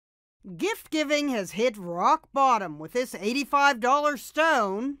Gift giving has hit rock bottom with this $85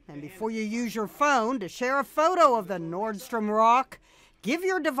 stone, and before you use your phone to share a photo of the Nordstrom rock, give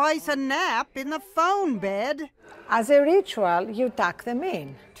your device a nap in the phone bed. As a ritual, you tuck them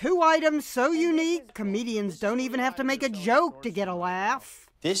in. 2 items so unique, comedians don't even have to make a joke to get a laugh.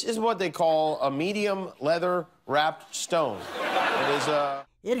 This is what they call a medium leather wrapped stone.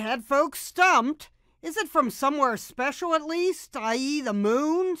 It had folks stumped. Is it from somewhere special at least, i.e. the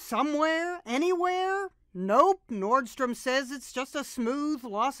moon, somewhere, anywhere? Nope, Nordstrom says it's just a smooth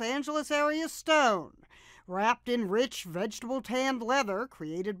Los Angeles area stone, wrapped in rich vegetable-tanned leather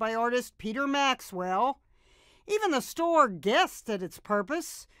created by artist Peter Maxwell. Even the store guessed at its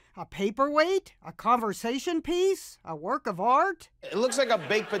purpose. A paperweight, a conversation piece, a work of art. It looks like a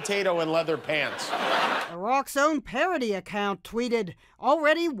baked potato in leather pants. The Rock's own parody account tweeted,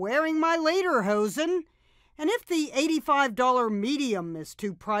 "Already wearing my lederhosen." And if the $85 medium is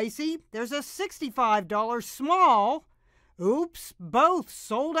too pricey, there's a $65 small. Oops, both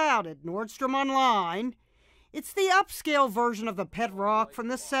sold out at Nordstrom Online. It's the upscale version of the Pet Rock from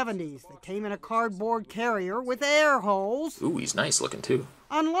the 70s that came in a cardboard carrier with air holes. Ooh, he's nice looking too.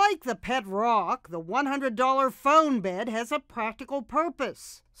 Unlike the Pet Rock, the $100 phone bed has a practical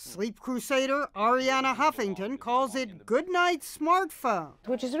purpose. Sleep crusader Ariana Huffington calls it Goodnight Smartphone.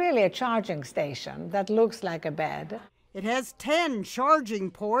 Which is really a charging station that looks like a bed. It has 10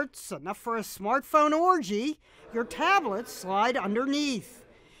 charging ports, enough for a smartphone orgy. Your tablets slide underneath.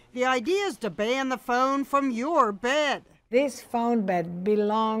 The idea is to ban the phone from your bed. This phone bed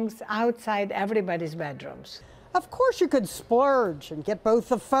belongs outside everybody's bedrooms. Of course you could splurge and get both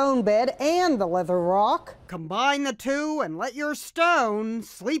the phone bed and the leather rock. Combine the two and let your stone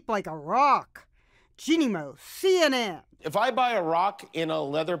sleep like a rock. Jeannie Mo, CNN. If I buy a rock in a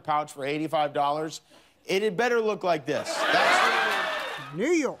leather pouch for $85, it had better look like this.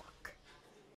 New York.